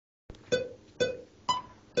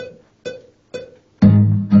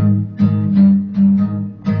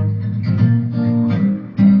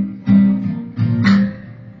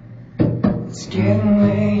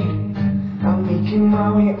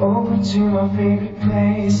my favorite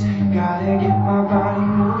place. Gotta get my body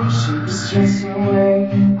moving, shake the stress away.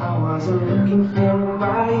 I wasn't looking for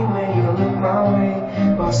nobody when you look my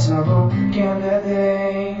way. Possible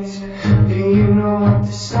candidates. Do you know what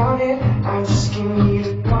to start it? I just came here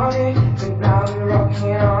to party, but now we're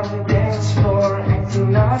rocking on the dance floor,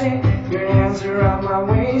 acting naughty. Your hands around my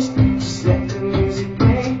waist, just let the music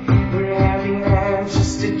play. We're having hands,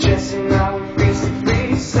 just adjusting our face to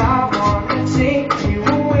face. I wanna take you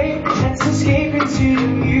away, let's escape into the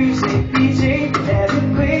music. DJ, let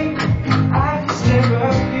it play. I just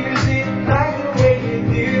never use it like the way you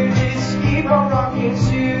do this. Keep on rocking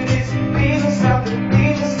to this. Please don't stop the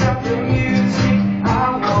music. I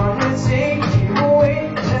wanna take you away,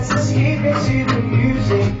 let's escape into the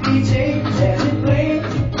music. DJ, let it play.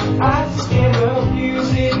 I just can't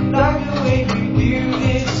abuse it like the way you do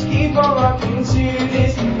this. Keep on rocking to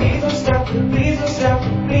this. Please don't stop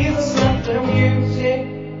the music.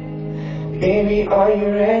 Baby, are you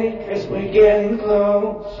ready? 'Cause we're getting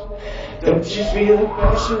close. Don't you feel the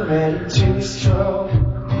pressure ready to explode?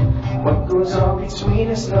 What goes on between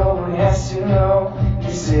us, no one has to know.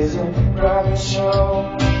 This isn't a private show.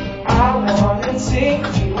 I wanna take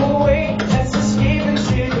you away, let's escape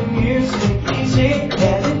into the music. DJ,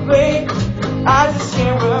 let it play. I just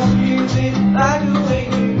can't refuse it like the way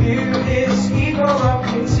you do this. Keep on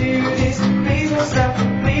rocking to this. Please don't stop the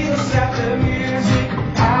music.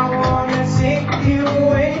 I wanna take you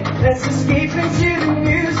away, let's escape into the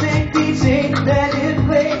music. DJ, let it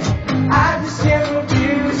play. I just can't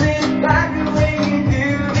refuse it like the way you do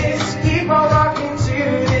this. Keep on rocking to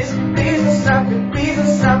this. Please don't stop the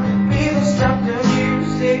music.